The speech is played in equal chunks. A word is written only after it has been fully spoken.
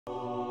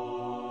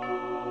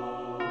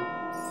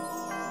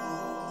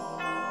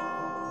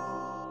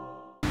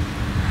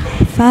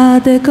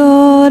Father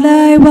God,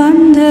 I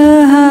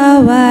wonder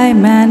how I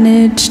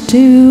managed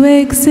to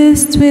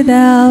exist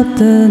without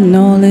the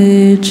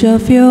knowledge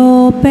of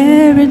your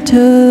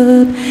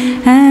parenthood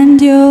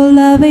and your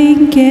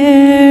loving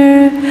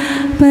care.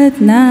 But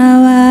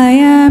now I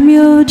am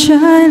your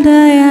child,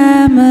 I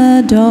am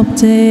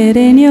adopted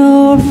in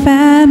your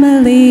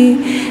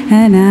family,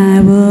 and I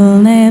will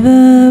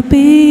never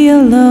be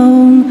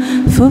alone.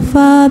 For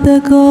Father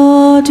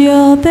God,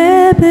 you're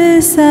there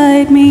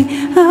beside me.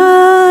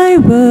 I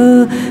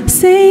will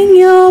sing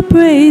your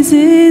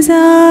praises,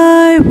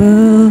 I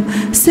will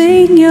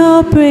sing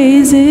your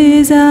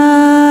praises,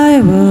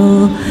 I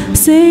will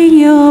sing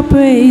your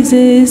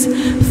praises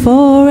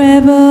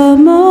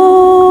forevermore.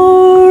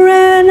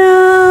 And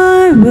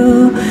I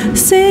will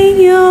sing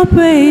your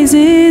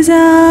praises,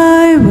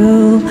 I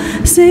will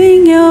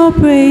sing your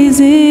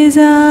praises,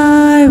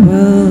 I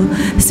will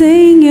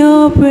sing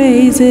your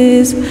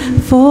praises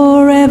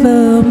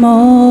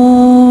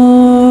forevermore.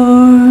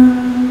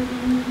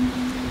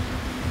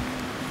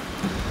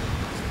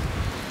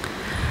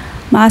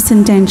 Mass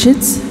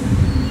intentions.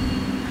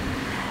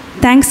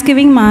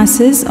 Thanksgiving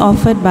Masses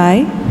offered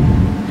by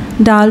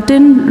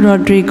Dalton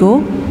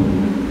Rodrigo,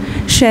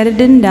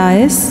 Sheridan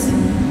Dias,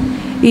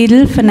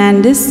 Edel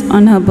Fernandez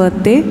on her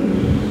birthday,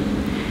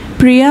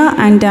 Priya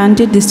and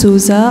Dante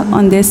D'Souza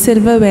on their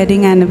silver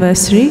wedding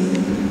anniversary,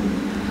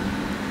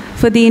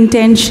 for the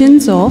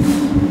intentions of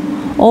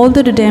all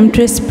the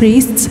Redemptorist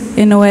priests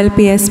in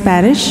OLPS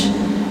parish,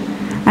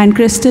 and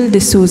Crystal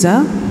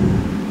D'Souza,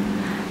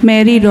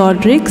 Mary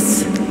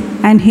Rodrigues,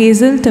 and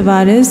Hazel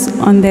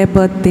Tavares on their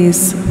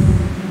birthdays.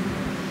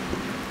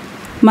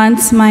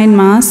 Month's Mind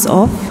Mass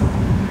of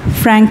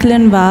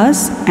Franklin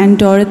Vaz and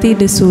Dorothy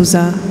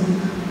D'Souza.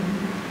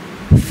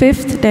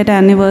 5th death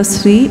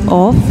anniversary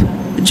of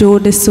Joe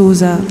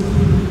D'Souza.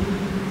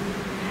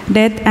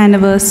 Death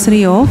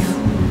anniversary of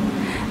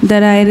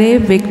Daraire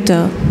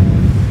Victor.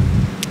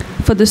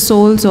 For the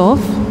souls of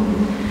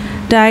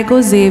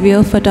Diego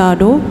Xavier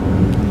Furtado,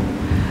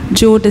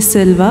 Joe De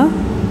Silva,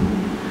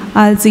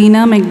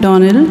 Alzina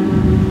McDonald,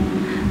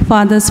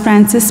 Fathers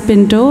Francis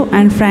Pinto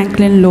and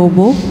Franklin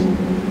Lobo,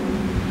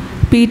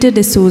 Peter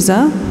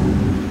D'Souza,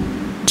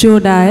 Joe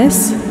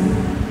Dias,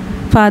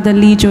 Father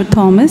Lee Joe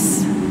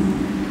Thomas,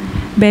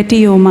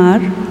 Betty Omar,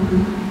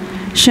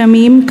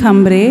 Shamim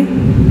Khambre,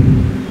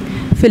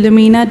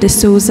 Philomena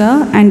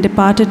D'Souza and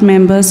departed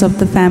members of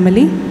the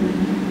family,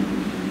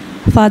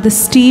 Father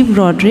Steve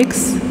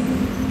Rodrigues,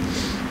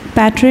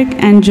 Patrick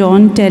and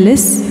John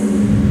Tellis,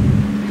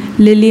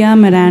 Lilia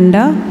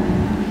Miranda,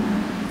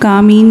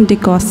 Carmine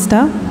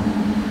DeCosta,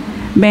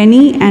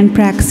 Benny and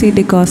Praxi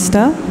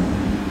DeCosta,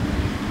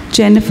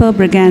 Jennifer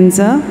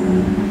Braganza,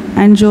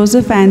 and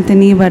Joseph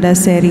Anthony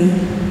Vadaseri.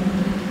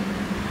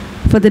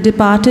 For the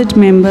departed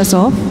members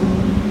of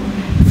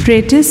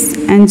Freitas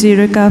and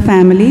Zurica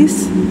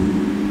families,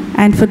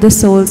 and for the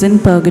souls in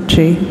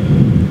purgatory.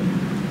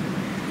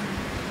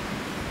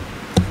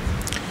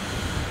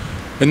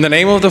 In the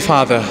name of the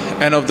Father,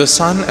 and of the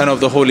Son, and of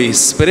the Holy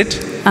Spirit.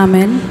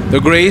 Amen. The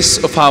grace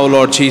of our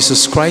Lord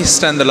Jesus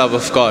Christ and the love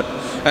of God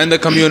and the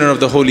communion of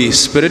the Holy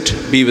Spirit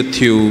be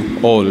with you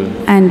all.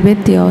 And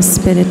with your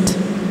spirit.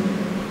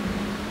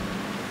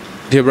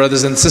 Dear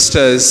brothers and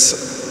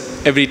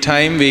sisters, every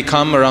time we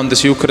come around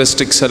this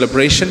Eucharistic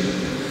celebration,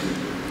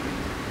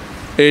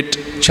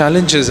 it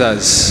challenges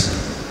us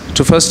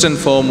to first and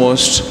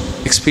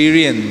foremost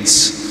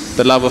experience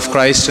the love of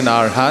Christ in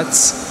our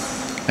hearts,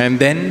 and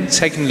then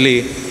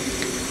secondly,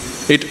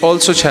 it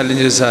also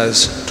challenges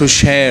us to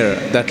share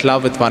that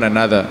love with one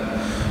another.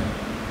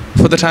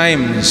 For the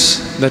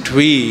times that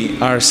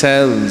we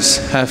ourselves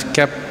have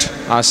kept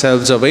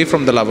ourselves away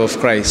from the love of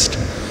Christ,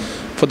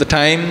 for the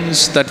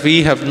times that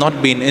we have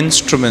not been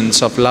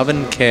instruments of love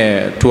and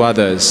care to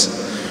others,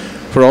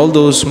 for all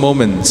those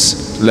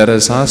moments, let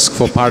us ask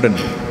for pardon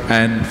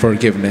and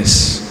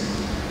forgiveness.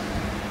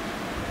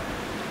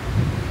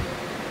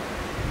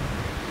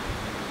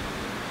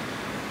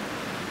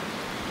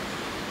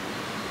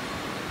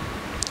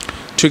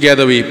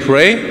 Together we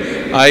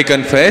pray. I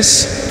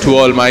confess to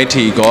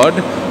Almighty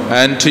God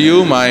and to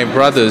you, my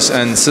brothers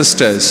and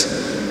sisters,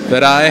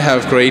 that I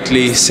have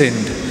greatly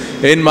sinned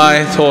in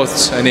my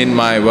thoughts and in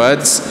my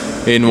words,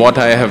 in what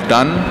I have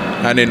done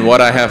and in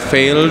what I have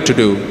failed to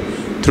do,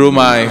 through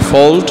my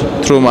fault,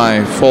 through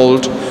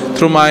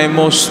my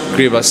most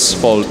grievous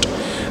fault.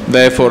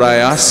 Therefore I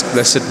ask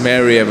Blessed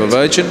Mary, ever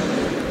Virgin,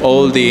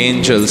 all the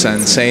angels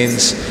and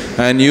saints,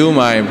 and you,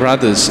 my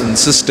brothers and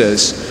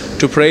sisters,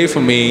 to pray for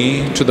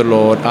me to the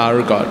Lord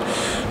our God.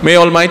 May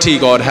Almighty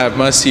God have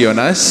mercy on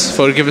us,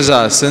 forgive us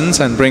our sins,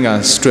 and bring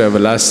us to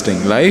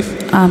everlasting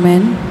life.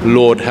 Amen.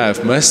 Lord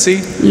have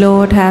mercy.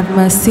 Lord have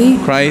mercy.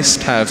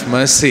 Christ have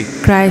mercy.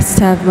 Christ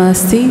have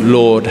mercy.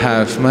 Lord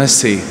have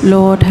mercy.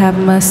 Lord have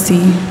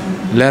mercy.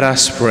 Let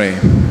us pray.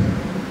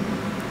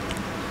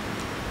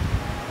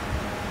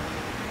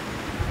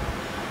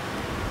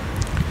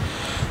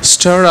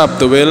 Stir up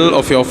the will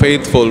of your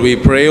faithful, we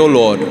pray, O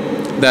Lord,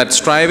 that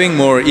striving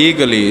more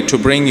eagerly to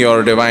bring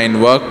your divine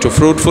work to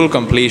fruitful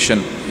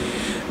completion,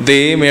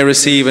 they may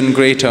receive in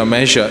greater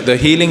measure the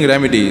healing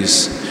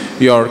remedies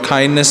your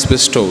kindness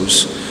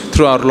bestows.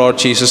 Through our Lord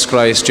Jesus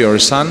Christ, your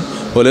Son,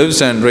 who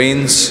lives and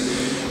reigns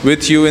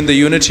with you in the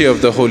unity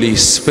of the Holy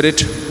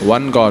Spirit,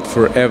 one God,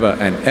 forever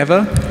and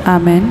ever.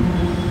 Amen.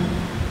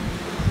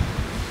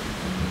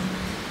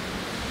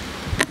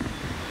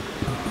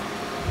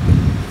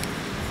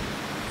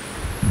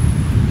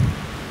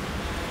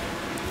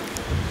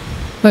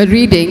 A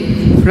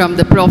reading from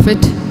the prophet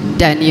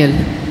Daniel.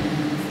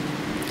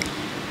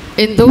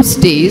 In those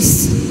days,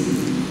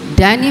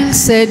 Daniel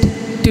said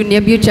to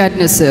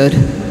Nebuchadnezzar,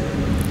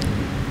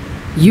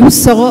 "You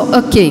saw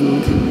a king,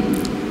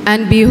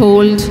 and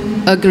behold,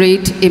 a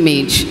great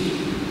image.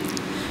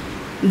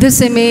 This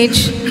image,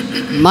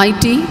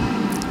 mighty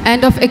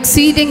and of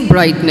exceeding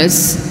brightness,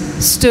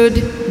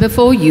 stood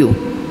before you,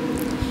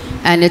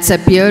 and its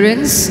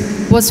appearance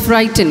was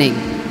frightening.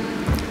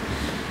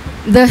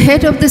 The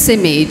head of this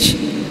image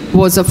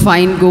was of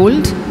fine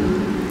gold,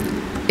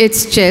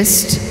 its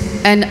chest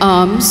and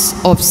arms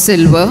of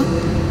silver,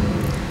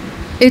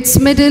 its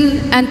middle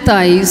and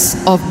thighs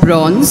of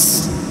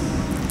bronze,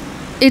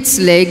 its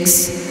legs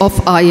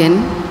of iron,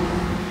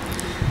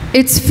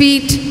 its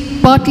feet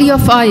partly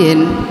of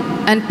iron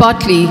and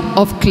partly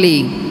of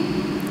clay.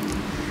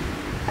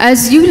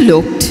 As you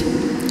looked,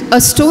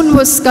 a stone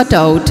was cut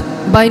out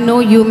by no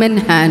human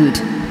hand,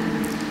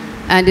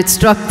 and it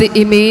struck the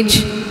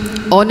image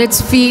on its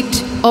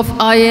feet of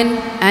iron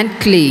and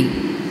clay,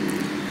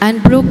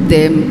 and broke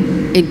them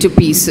into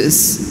pieces.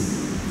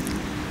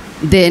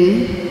 Then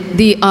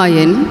the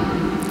iron,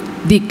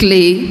 the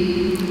clay,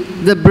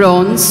 the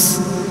bronze,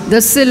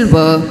 the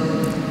silver,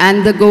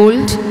 and the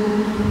gold,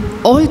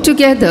 all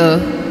together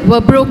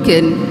were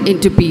broken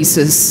into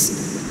pieces,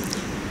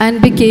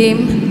 and became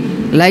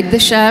like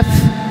the chaff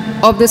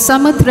of the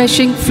summer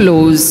threshing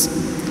floors,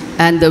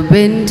 and the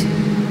wind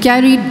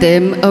carried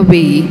them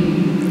away,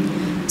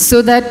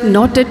 so that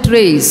not a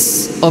trace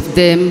of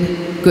them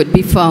could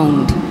be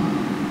found.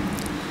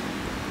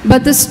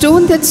 But the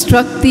stone that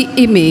struck the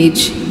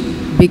image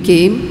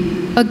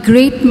became a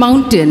great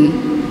mountain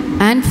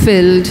and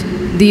filled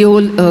the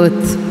whole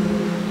earth.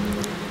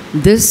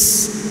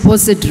 This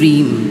was a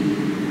dream.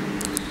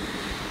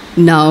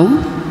 Now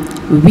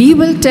we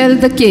will tell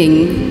the king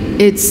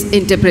its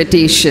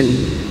interpretation.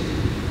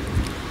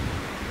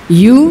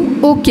 You,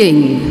 O king,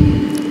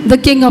 the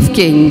King of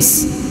kings,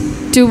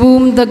 to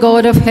whom the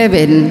God of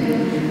heaven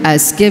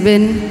has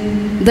given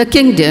the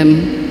kingdom,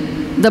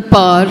 the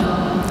power,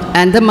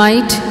 and the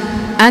might,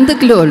 and the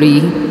glory,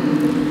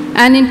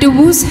 and into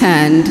whose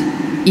hand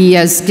he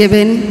has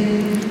given,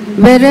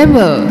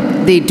 wherever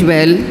they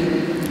dwell,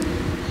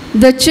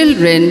 the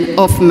children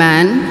of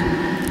man,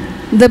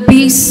 the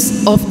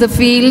beasts of the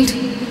field,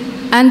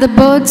 and the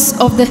birds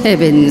of the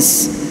heavens,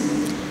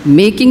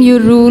 making you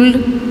rule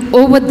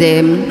over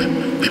them.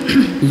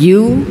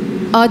 You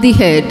are the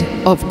head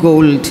of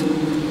gold.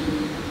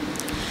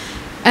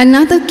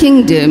 Another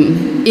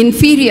kingdom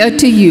inferior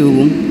to you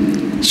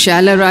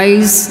shall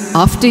arise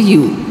after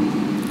you,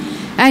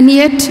 and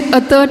yet a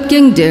third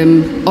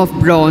kingdom of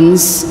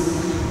bronze,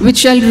 which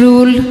shall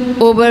rule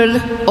over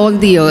all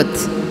the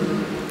earth.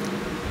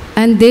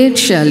 And there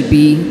shall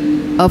be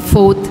a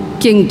fourth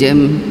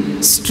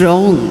kingdom,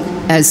 strong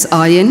as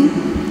iron,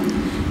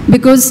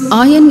 because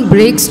iron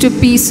breaks to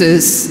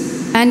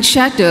pieces and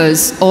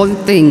shatters all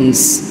things.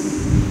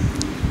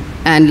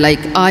 And like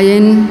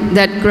iron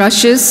that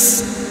crushes,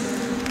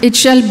 it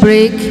shall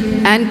break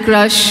and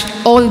crush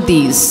all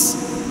these.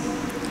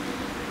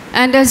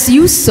 And as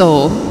you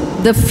saw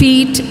the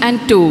feet and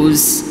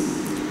toes,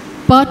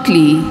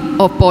 partly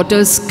of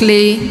potter's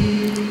clay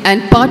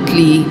and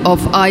partly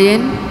of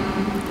iron,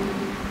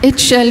 it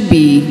shall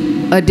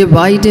be a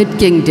divided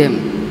kingdom.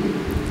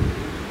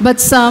 But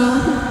some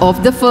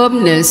of the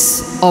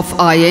firmness of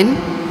iron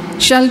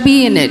shall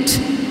be in it,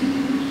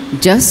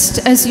 just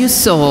as you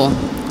saw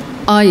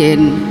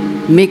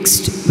iron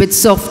mixed with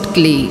soft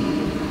clay.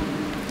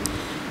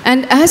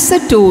 And as the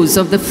toes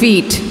of the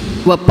feet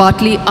were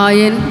partly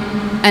iron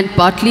and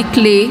partly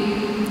clay,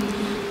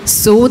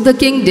 so the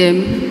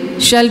kingdom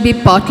shall be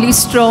partly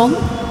strong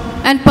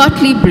and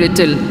partly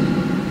brittle.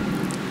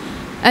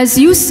 As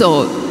you saw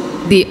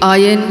the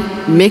iron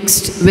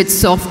mixed with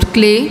soft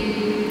clay,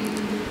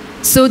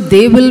 so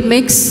they will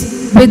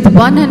mix with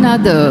one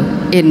another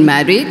in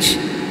marriage,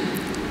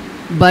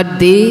 but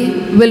they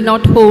will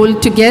not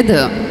hold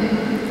together,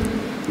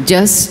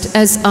 just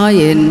as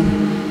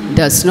iron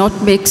does not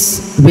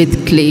mix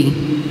with clay.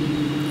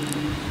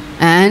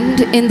 And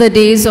in the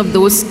days of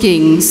those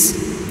kings,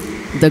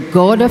 the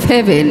God of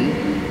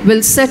heaven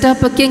will set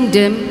up a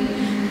kingdom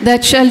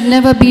that shall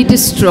never be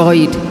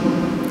destroyed,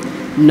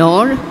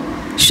 nor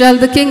shall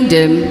the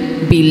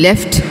kingdom be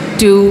left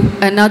to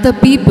another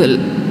people.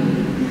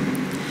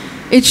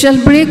 It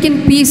shall break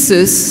in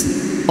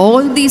pieces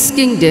all these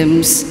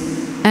kingdoms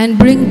and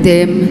bring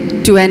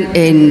them to an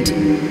end,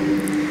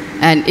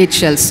 and it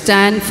shall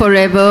stand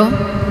forever,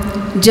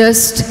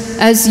 just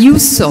as you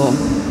saw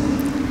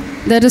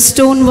that a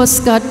stone was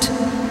cut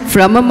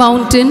from a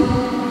mountain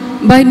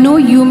by no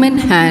human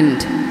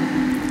hand,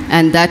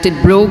 and that it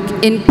broke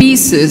in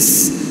pieces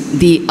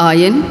the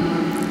iron,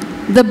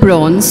 the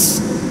bronze,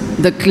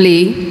 the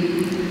clay,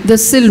 the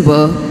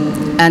silver,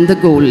 and the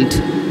gold.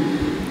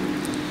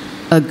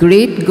 A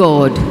great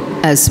God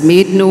has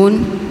made known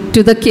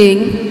to the king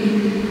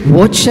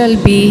what shall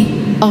be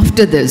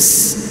after this.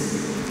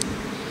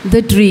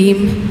 The dream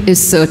is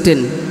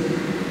certain,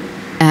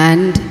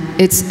 and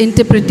its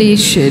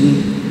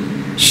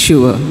interpretation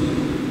sure.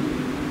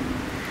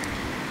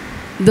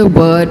 The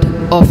word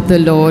of the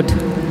Lord.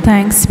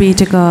 Thanks be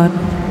to God.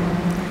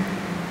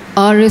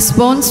 Our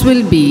response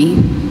will be,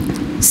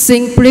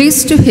 sing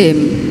praise to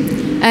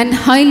him and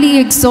highly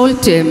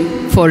exalt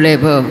him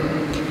forever.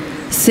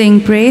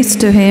 Sing praise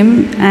to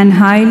him and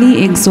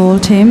highly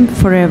exalt him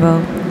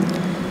forever.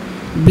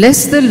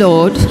 Bless the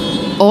Lord,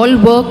 all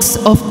works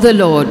of the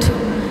Lord.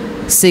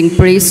 Sing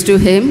praise to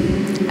him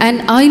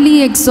and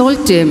highly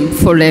exalt him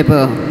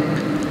forever.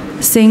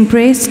 Sing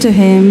praise to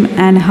him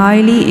and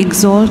highly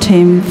exalt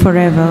him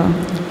forever.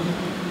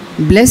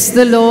 Bless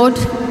the Lord,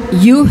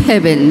 you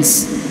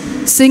heavens.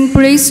 Sing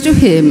praise to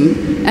him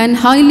and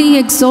highly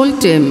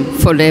exalt him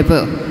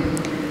forever.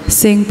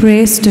 Sing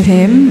praise to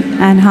him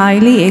and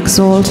highly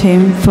exalt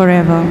him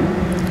forever.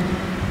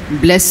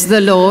 Bless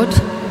the Lord,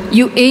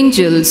 you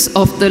angels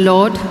of the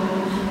Lord.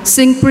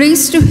 Sing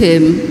praise to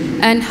him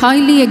and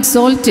highly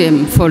exalt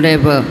him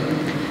forever.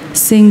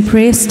 Sing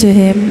praise to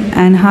him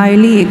and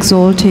highly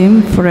exalt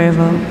him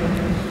forever.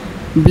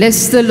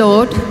 Bless the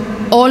Lord,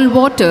 all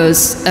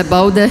waters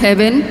above the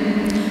heaven.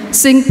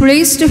 Sing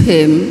praise to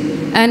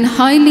him and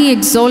highly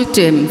exalt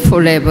him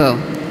forever.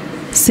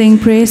 Sing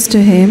praise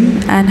to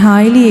him and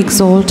highly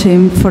exalt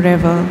him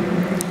forever.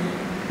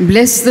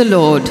 Bless the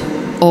Lord,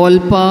 all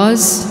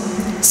powers.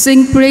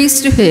 Sing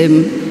praise to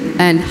him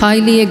and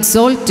highly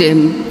exalt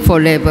him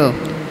forever.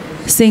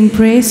 Sing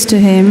praise to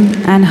him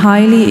and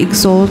highly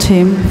exalt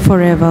him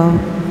forever.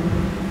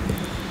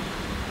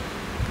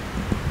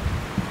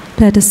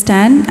 Let us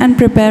stand and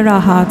prepare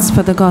our hearts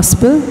for the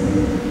gospel.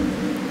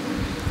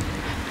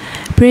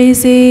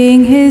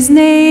 Praising his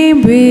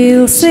name,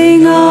 we'll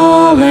sing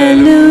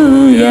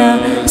hallelujah,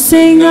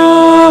 sing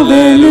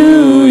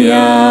hallelujah.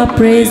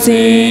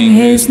 Praising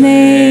his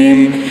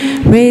name,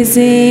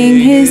 praising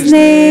his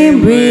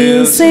name,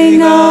 we'll sing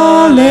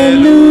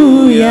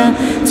hallelujah,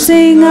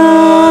 sing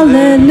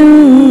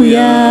hallelujah.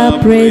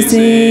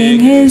 Praising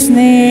his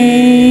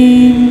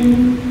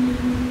name.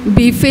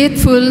 Be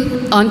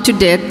faithful unto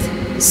death,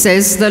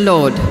 says the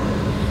Lord,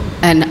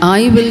 and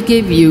I will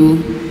give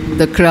you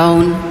the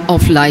crown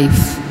of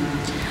life.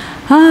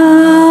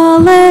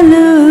 Hallelujah,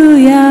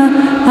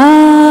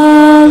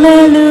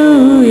 hallelujah,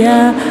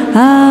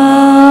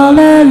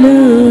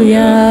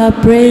 hallelujah.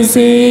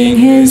 Praising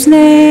his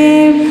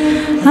name.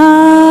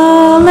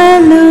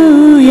 Hallelujah,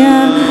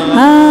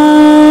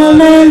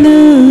 hallelujah,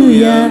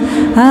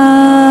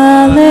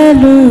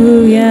 hallelujah.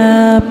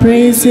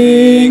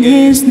 Praising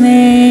his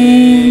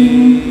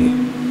name.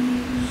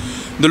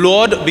 The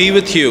Lord be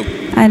with you.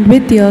 And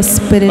with your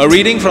spirit. A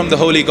reading from the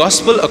Holy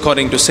Gospel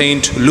according to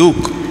Saint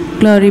Luke.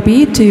 Glory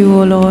be to you,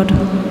 O Lord.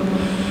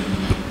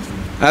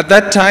 At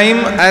that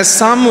time, as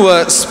some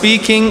were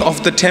speaking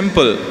of the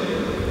temple,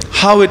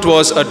 how it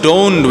was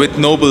adorned with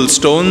noble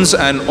stones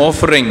and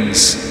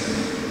offerings,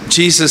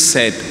 Jesus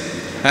said,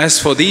 "As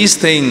for these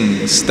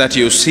things that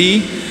you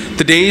see,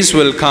 the days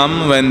will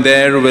come when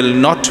there will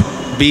not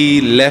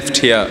be left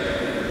here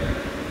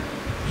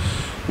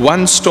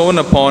one stone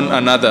upon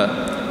another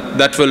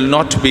that will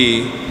not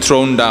be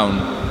thrown down."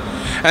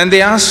 And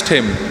they asked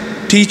him,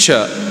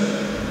 "Teacher,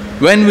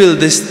 when will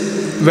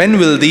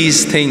these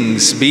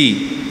things be?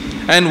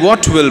 And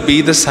what will be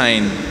the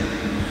sign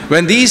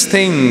when these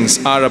things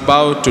are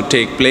about to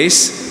take place?"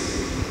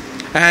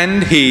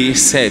 And he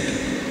said,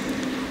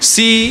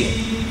 "See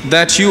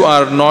that you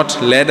are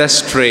not led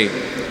astray,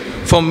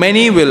 for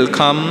many will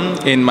come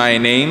in my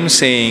name,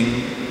 saying,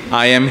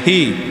 'I am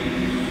he,'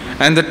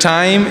 and the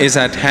time is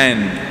at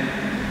hand.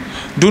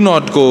 Do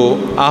not go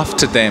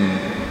after them.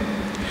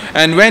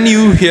 And when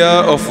you hear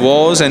of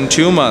wars and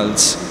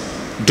tumults,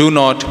 do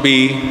not be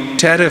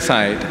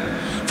terrified,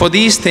 for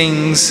these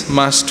things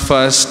must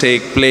first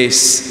take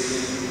place,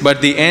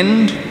 but the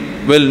end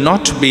will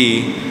not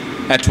be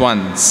at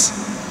once."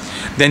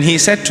 Then he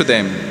said to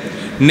them,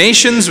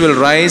 "Nations will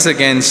rise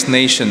against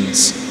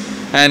nations,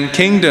 and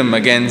kingdom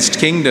against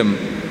kingdom.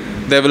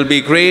 There will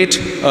be great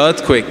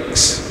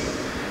earthquakes,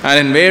 and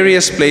in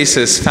various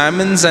places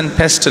famines and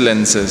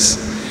pestilences,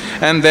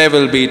 and there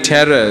will be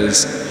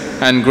terrors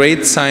and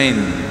great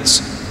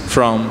signs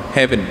from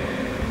heaven."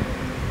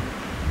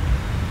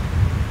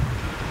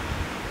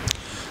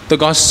 The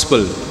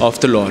Gospel of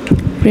the Lord.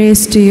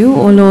 Praise to you,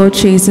 O Lord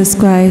Jesus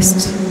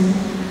Christ.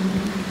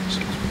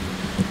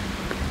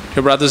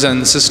 Dear brothers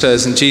and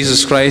sisters in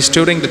Jesus Christ,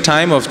 during the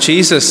time of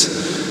Jesus,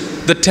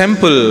 the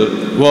temple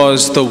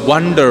was the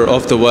wonder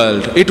of the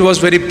world. It was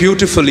very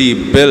beautifully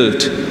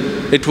built.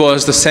 It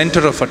was the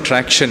center of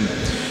attraction.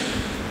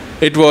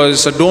 It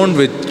was adorned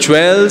with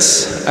jewels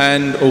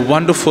and a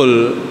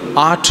wonderful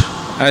art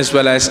as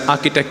well as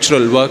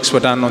architectural works were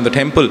done on the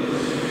temple.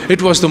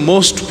 It was the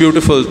most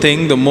beautiful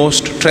thing, the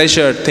most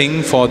treasured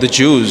thing for the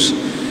Jews.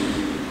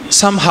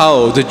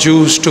 Somehow the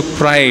Jews took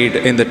pride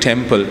in the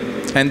temple.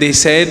 And they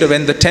said,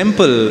 when the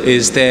temple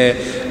is there,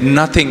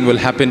 nothing will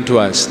happen to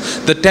us.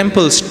 The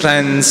temple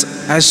stands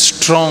as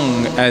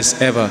strong as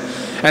ever.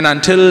 And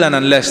until and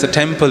unless the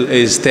temple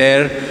is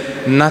there,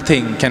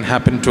 nothing can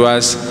happen to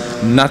us.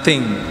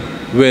 Nothing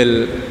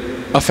will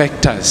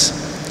affect us.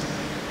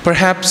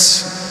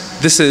 Perhaps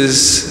this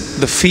is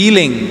the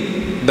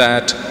feeling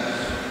that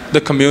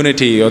the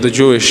community or the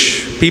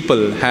Jewish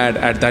people had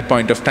at that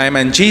point of time.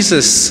 And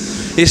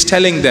Jesus is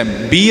telling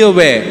them, be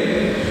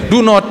aware.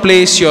 Do not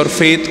place your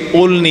faith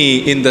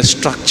only in the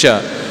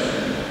structure.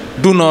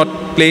 Do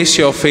not place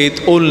your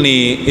faith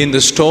only in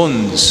the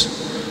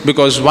stones,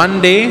 because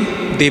one day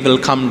they will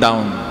come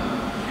down.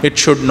 It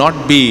should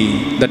not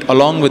be that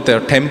along with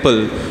their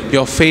temple,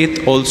 your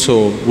faith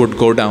also would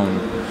go down.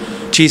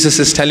 Jesus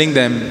is telling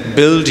them,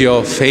 build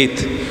your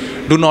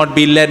faith. Do not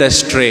be led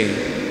astray.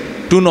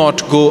 Do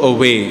not go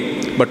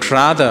away, but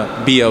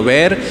rather be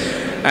aware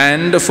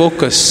and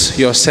focus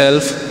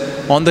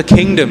yourself on the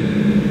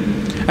kingdom.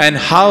 And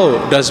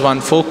how does one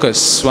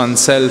focus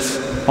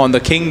oneself on the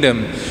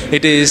kingdom?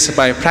 It is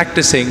by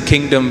practicing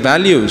kingdom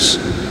values,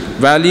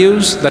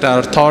 values that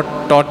are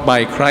taught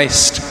by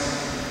Christ.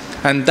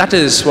 And that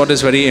is what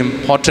is very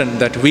important,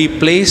 that we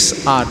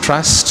place our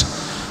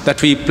trust,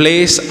 that we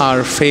place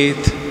our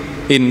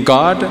faith in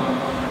God,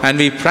 and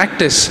we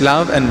practice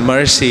love and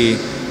mercy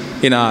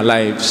in our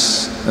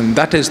lives. And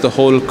that is the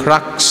whole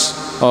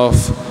crux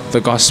of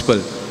the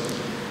gospel.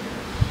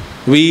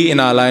 We in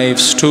our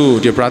lives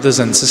too, dear brothers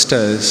and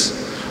sisters,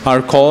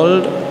 are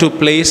called to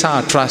place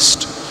our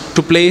trust,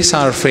 to place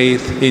our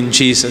faith in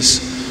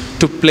Jesus,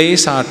 to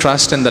place our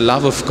trust in the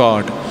love of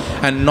God,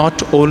 and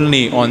not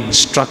only on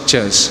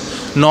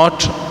structures,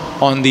 not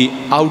on the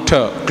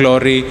outer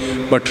glory,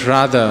 but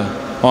rather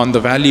on the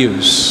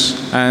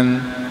values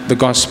and the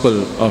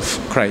gospel of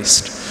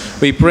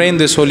Christ. We pray in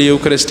this Holy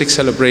Eucharistic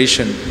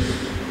celebration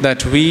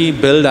that we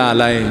build our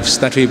lives,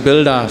 that we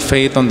build our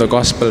faith on the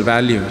gospel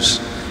values,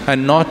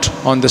 and not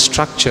on the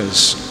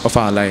structures of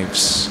our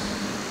lives.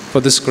 For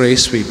this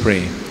grace we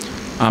pray.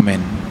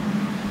 Amen.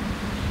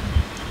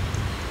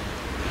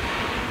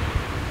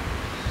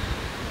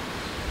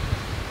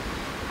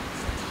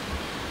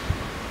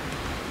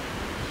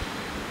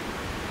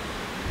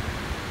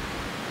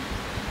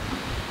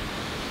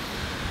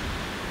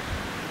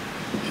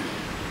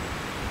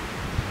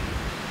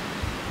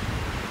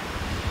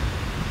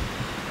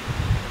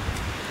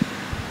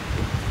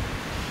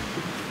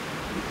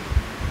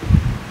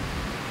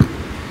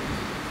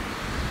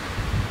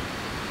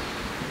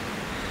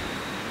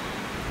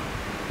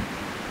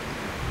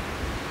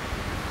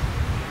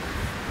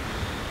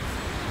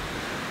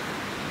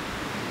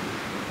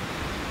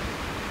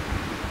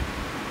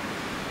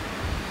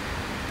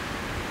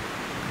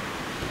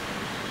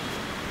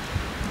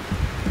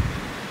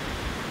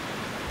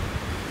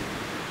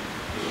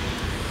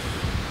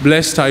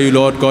 Blessed are you,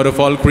 Lord God of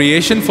all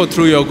creation, for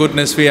through your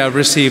goodness we have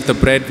received the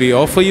bread we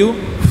offer you,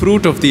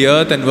 fruit of the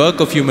earth and work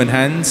of human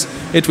hands.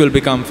 It will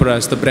become for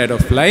us the bread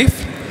of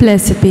life.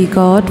 Blessed be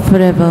God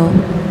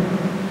forever.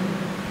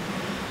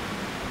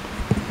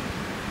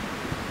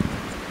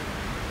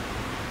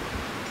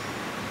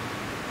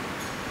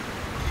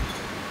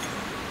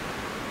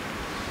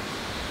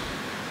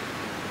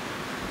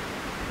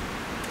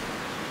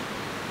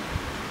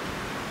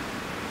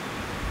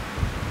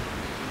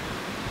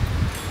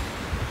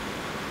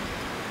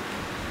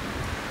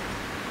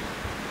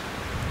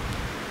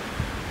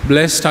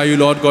 Blessed are you,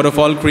 Lord God of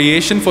all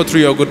creation, for through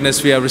your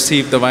goodness we have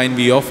received the wine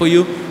we offer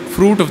you,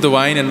 fruit of the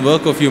vine and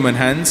work of human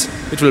hands.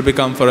 It will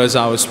become for us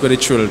our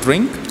spiritual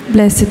drink.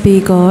 Blessed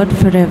be God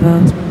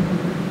forever.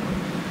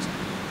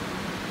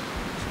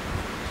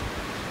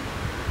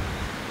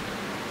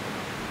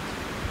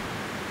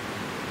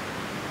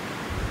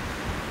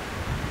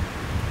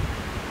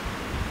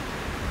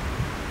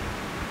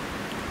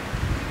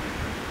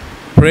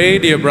 Pray,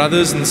 dear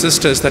brothers and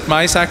sisters, that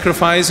my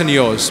sacrifice and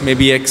yours may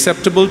be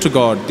acceptable to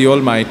God, the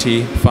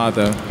Almighty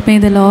Father. May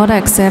the Lord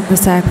accept the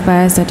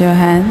sacrifice at your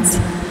hands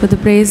for the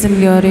praise and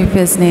glory of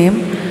his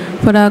name,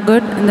 for our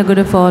good and the good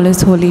of all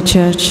his holy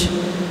church.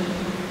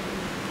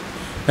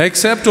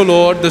 Accept, O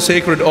Lord, the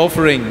sacred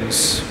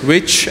offerings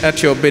which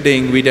at your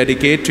bidding we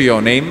dedicate to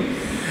your name,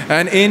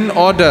 and in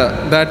order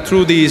that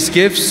through these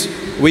gifts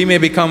we may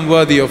become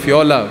worthy of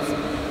your love,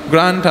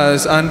 grant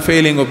us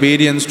unfailing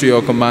obedience to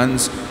your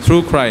commands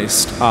through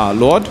Christ our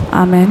Lord.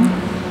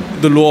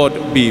 Amen. The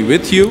Lord be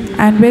with you.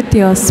 And with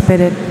your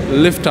spirit.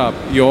 Lift up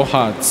your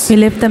hearts. We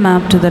lift them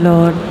up to the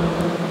Lord.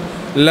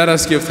 Let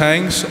us give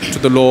thanks to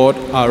the Lord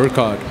our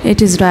God.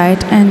 It is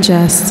right and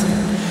just.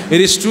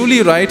 It is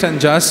truly right and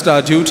just,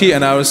 our duty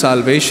and our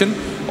salvation,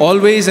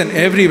 always and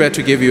everywhere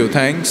to give you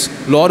thanks,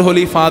 Lord,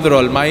 Holy Father,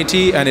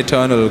 Almighty and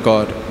eternal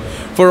God.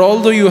 For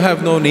although you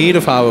have no need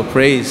of our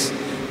praise,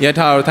 yet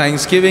our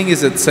thanksgiving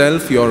is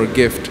itself your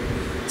gift.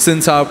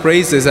 Since our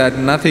praises add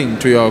nothing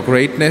to your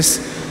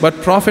greatness,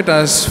 but profit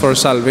us for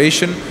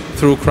salvation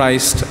through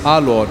Christ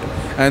our Lord.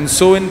 And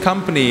so in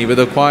company with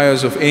the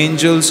choirs of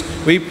angels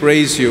we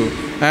praise you,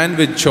 and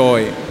with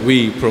joy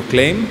we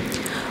proclaim,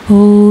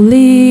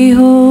 Holy,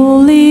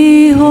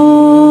 holy,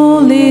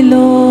 holy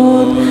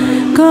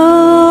Lord,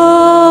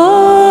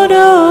 God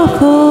of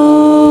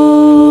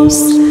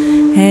hosts,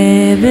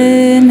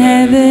 heaven,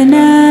 heaven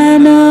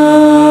and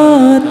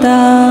earth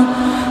are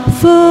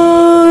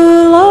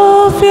full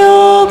of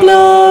your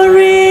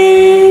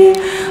glory.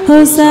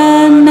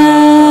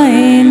 Hosanna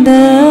in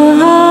the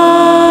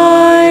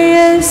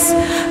highest,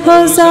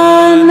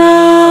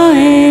 Hosanna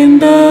in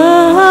the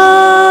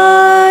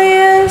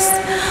highest,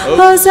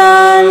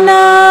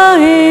 Hosanna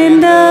in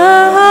the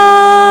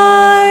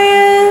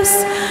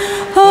highest.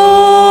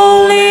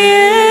 Holy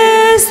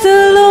is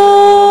the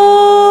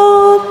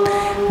Lord.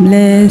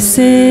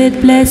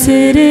 Blessed,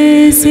 blessed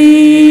is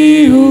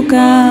he who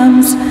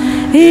comes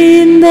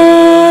in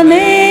the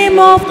name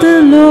of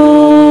the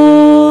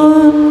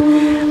Lord.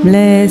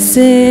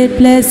 Blessed,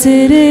 blessed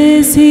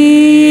is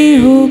he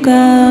who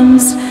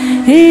comes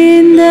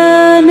in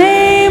the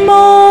name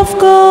of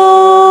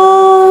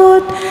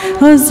God.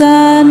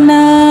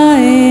 Hosanna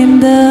in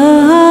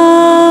the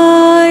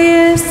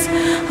highest,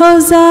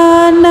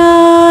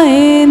 Hosanna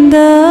in the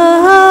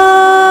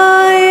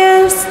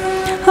highest,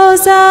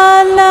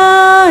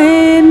 Hosanna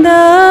in the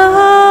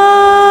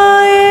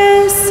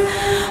highest.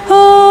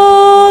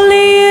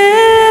 Holy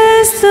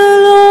is the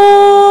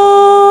Lord.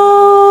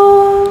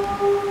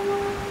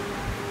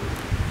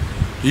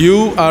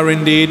 You are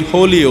indeed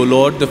holy, O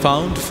Lord, the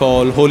fount of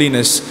all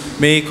holiness.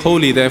 Make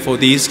holy, therefore,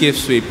 these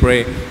gifts, we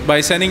pray,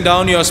 by sending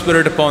down your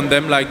Spirit upon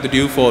them like the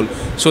dewfall,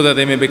 so that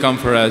they may become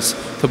for us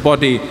the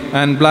body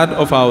and blood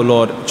of our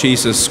Lord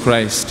Jesus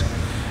Christ.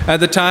 At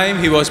the time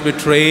he was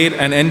betrayed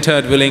and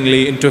entered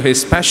willingly into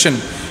his passion,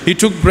 he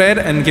took bread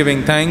and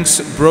giving thanks,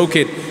 broke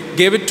it,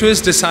 gave it to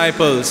his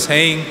disciples,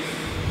 saying,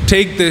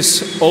 Take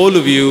this, all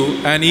of you,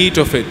 and eat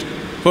of it,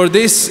 for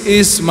this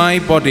is my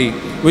body,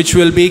 which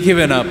will be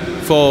given up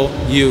for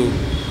you.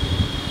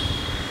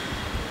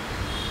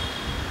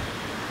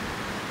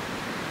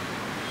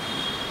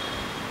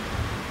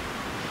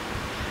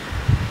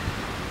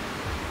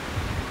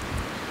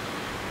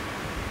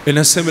 In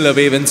a similar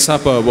way, when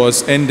supper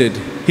was ended,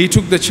 he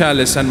took the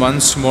chalice and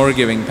once more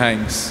giving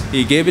thanks,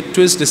 he gave it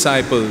to his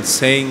disciples,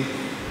 saying,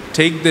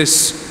 Take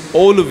this,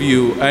 all of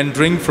you, and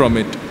drink from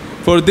it,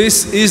 for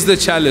this is the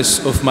chalice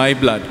of my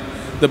blood,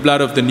 the blood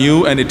of the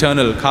new and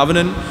eternal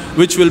covenant,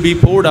 which will be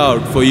poured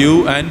out for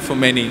you and for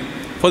many,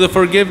 for the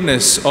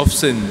forgiveness of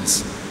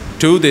sins.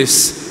 Do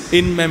this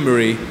in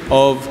memory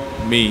of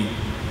me.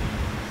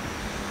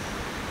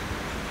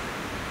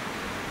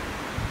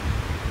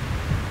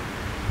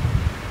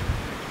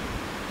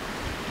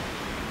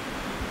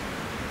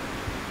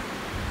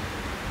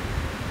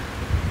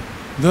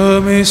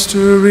 The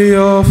mystery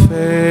of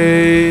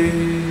faith.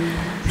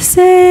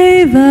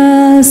 Save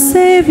us,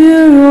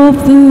 Savior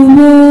of the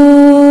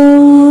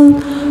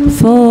world,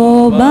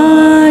 for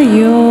by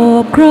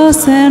your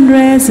cross and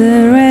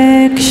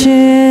resurrection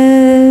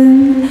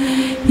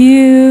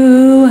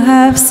you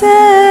have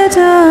set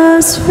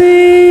us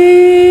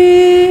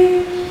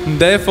free.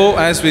 Therefore,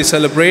 as we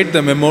celebrate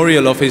the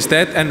memorial of his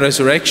death and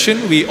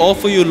resurrection, we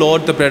offer you,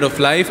 Lord, the bread of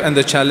life and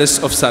the chalice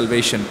of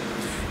salvation,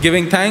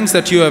 giving thanks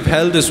that you have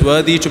held us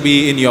worthy to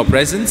be in your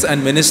presence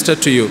and minister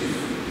to you.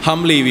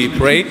 Humbly we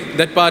pray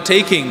that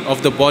partaking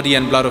of the body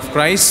and blood of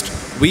Christ,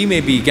 we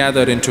may be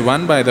gathered into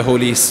one by the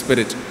Holy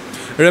Spirit.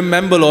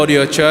 Remember, Lord,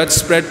 your church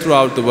spread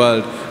throughout the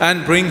world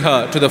and bring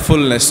her to the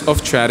fullness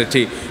of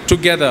charity,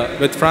 together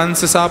with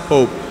Francis our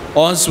Pope,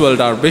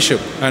 Oswald our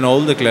Bishop, and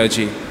all the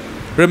clergy.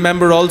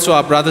 Remember also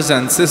our brothers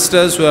and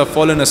sisters who have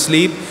fallen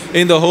asleep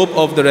in the hope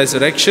of the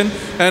resurrection,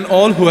 and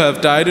all who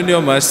have died in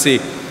your mercy.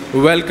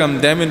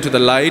 Welcome them into the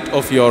light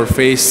of your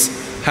face.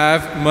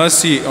 Have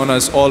mercy on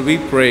us all, we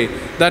pray,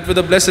 that with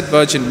the Blessed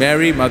Virgin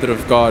Mary, Mother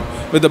of God,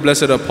 with the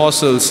blessed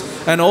apostles,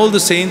 and all the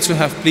saints who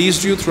have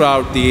pleased you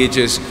throughout the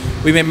ages,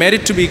 we may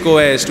merit to be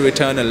co-heirs to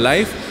eternal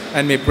life,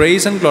 and may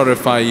praise and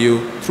glorify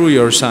you through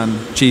your Son,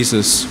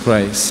 Jesus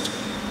Christ.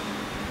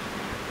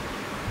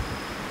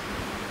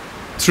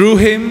 Through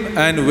him,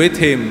 and with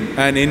him,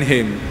 and in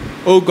him,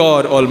 O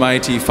God,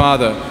 Almighty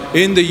Father,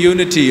 in the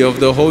unity of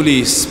the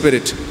Holy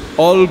Spirit,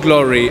 all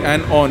glory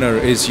and honor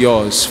is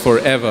yours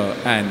forever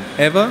and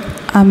ever.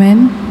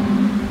 Amen.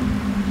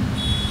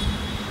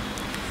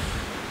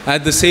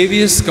 At the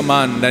Saviour's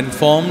command and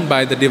formed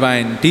by the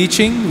divine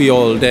teaching, we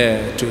all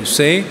dare to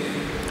say,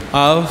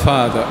 Our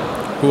Father,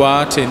 who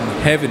art in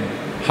heaven,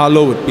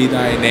 hallowed be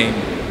thy name.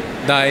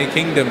 Thy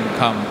kingdom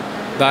come,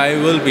 thy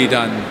will be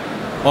done,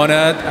 on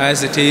earth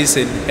as it is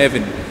in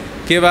heaven.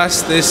 Give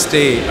us this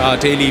day our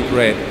daily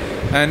bread,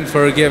 and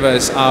forgive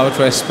us our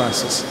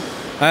trespasses,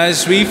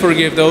 as we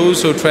forgive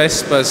those who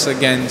trespass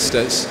against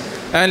us.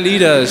 And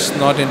lead us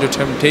not into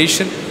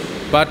temptation,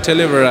 but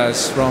deliver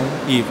us from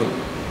evil.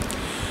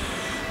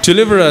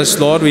 Deliver us,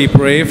 Lord, we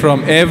pray,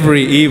 from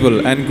every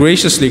evil, and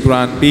graciously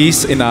grant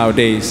peace in our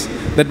days,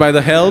 that by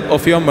the help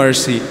of your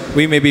mercy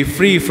we may be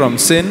free from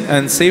sin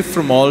and safe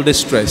from all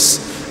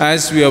distress,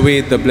 as we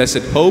await the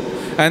blessed hope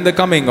and the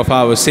coming of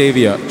our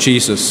Saviour,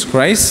 Jesus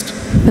Christ.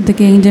 For the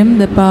kingdom,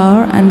 the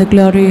power, and the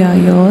glory are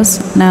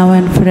yours, now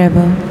and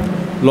forever.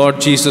 Lord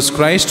Jesus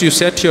Christ, you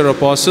said to your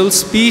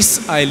apostles,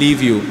 "Peace I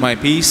leave you, my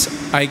peace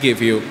I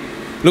give you."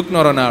 Look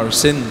not on our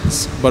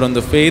sins, but on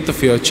the faith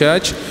of your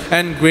church,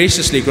 and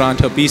graciously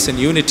grant her peace and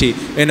unity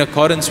in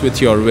accordance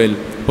with your will,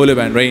 who live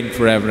and reign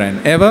forever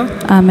and ever.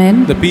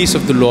 Amen. The peace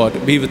of the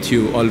Lord be with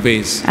you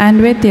always.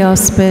 And with your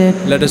spirit.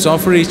 Let us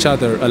offer each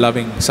other a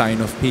loving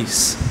sign of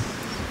peace.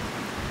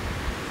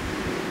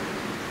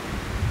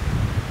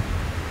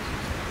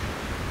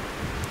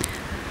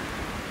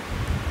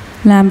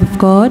 Lamb of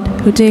God,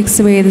 who takes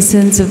away the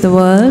sins of the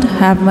world,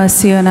 have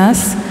mercy on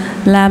us.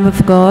 Lamb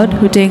of God,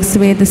 who takes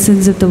away the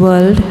sins of the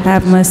world,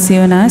 have mercy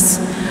on us.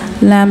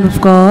 Lamb of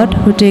God,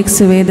 who takes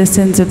away the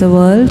sins of the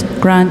world,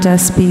 grant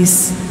us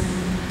peace.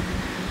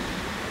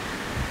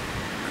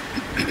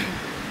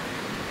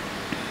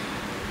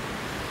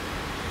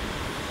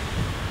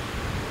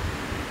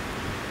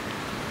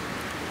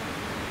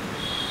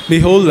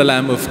 Behold the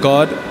Lamb of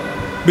God.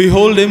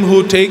 Behold him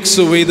who takes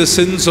away the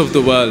sins of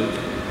the world.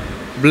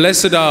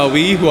 Blessed are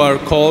we who are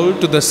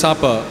called to the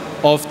supper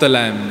of the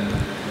Lamb.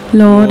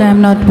 Lord, I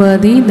am not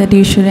worthy that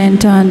you should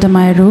enter under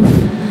my roof,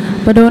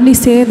 but only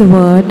say the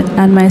word,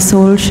 and my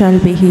soul shall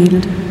be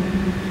healed.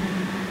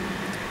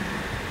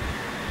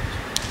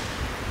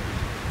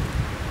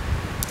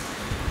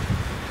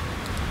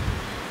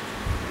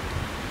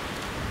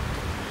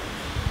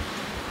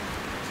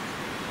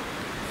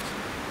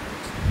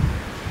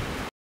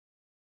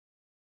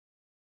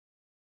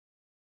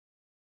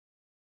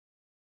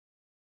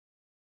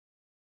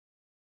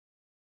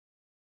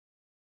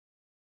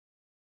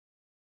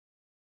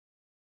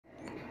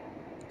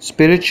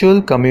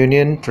 Spiritual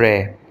Communion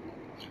Prayer.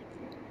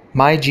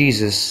 My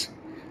Jesus,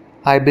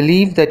 I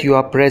believe that you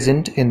are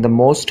present in the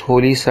most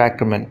holy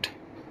sacrament.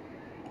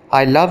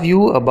 I love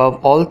you above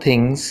all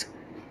things,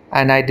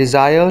 and I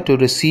desire to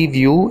receive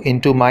you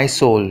into my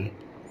soul.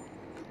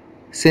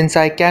 Since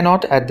I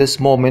cannot at this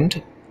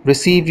moment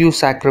receive you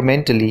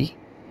sacramentally,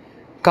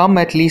 come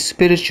at least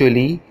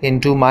spiritually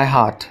into my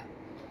heart.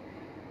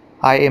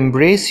 I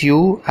embrace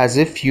you as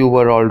if you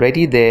were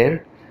already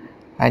there,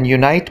 and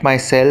unite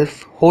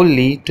myself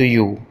wholly to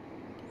you.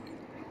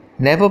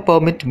 Never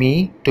permit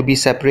me to be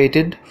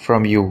separated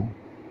from you.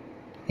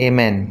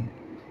 Amen.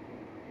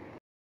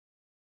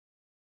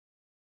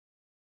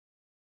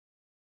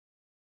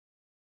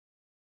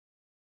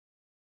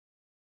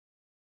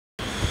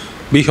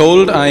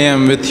 Behold, I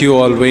am with you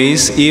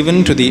always,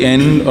 even to the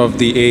end of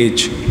the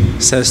age,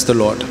 says the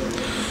Lord.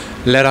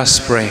 Let us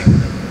pray.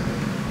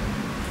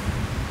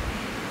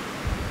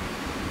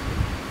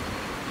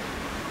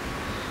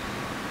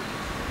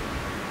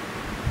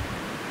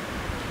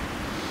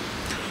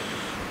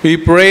 We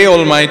pray,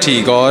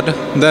 Almighty God,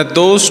 that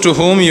those to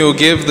whom you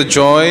give the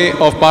joy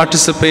of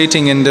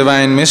participating in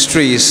divine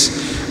mysteries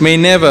may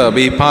never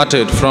be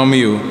parted from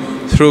you,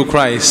 through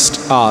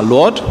Christ our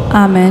Lord.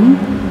 Amen.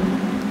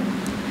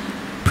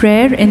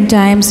 Prayer in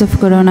times of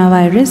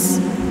coronavirus.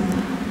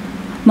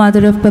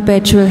 Mother of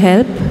perpetual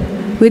help,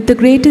 with the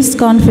greatest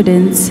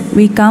confidence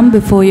we come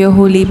before your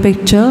holy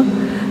picture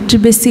to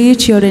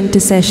beseech your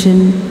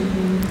intercession.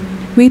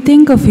 We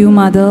think of you,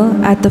 Mother,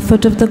 at the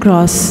foot of the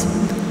cross.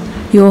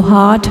 Your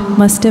heart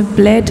must have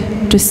bled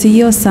to see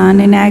your Son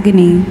in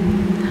agony,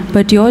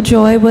 but your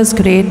joy was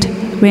great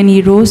when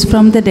he rose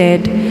from the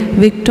dead,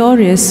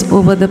 victorious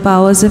over the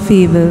powers of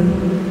evil.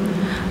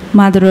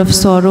 Mother of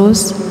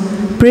sorrows,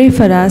 pray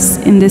for us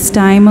in this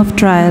time of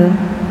trial.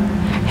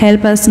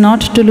 Help us not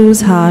to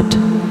lose heart.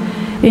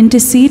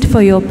 Intercede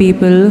for your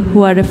people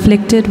who are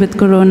afflicted with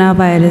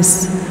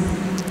coronavirus.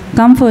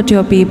 Comfort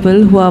your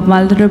people who are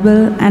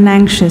vulnerable and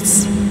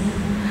anxious.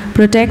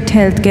 Protect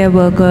healthcare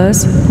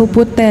workers who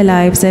put their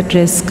lives at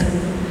risk.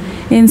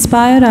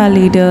 Inspire our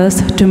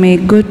leaders to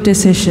make good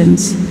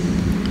decisions.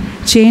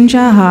 Change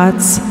our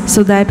hearts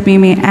so that we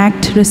may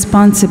act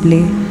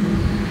responsibly.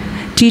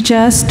 Teach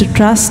us to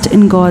trust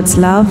in God's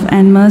love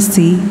and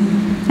mercy,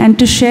 and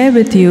to share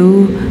with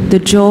you the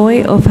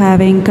joy of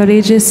having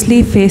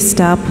courageously faced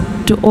up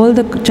to all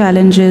the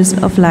challenges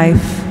of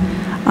life.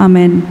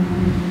 Amen.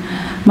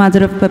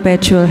 Mother of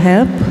perpetual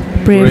help,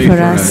 pray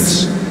for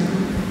us.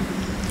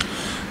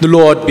 The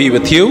Lord be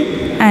with you.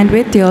 And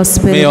with your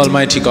spirit. May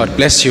Almighty God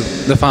bless you,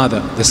 the Father,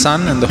 the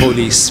Son, and the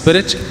Holy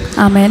Spirit.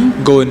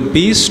 Amen. Go in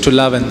peace to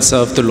love and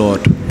serve the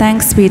Lord.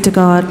 Thanks be to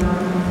God.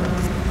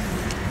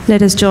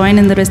 Let us join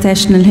in the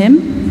recessional hymn.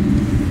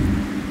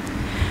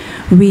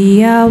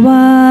 We are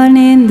one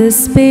in the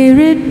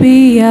Spirit,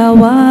 we are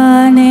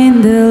one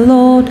in the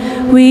Lord.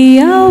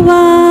 We are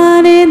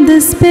one in the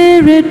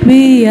Spirit,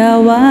 we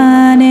are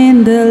one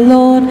in the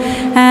Lord.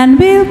 And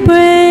we'll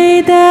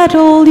pray that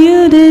all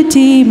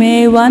unity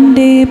may one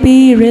day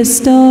be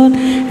restored.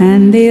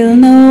 And they'll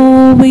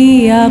know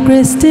we are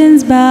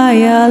Christians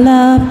by our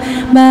love,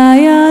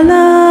 by our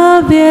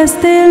love. Yes,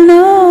 they'll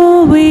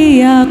know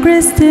we are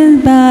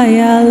Christians by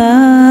our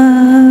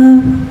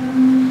love.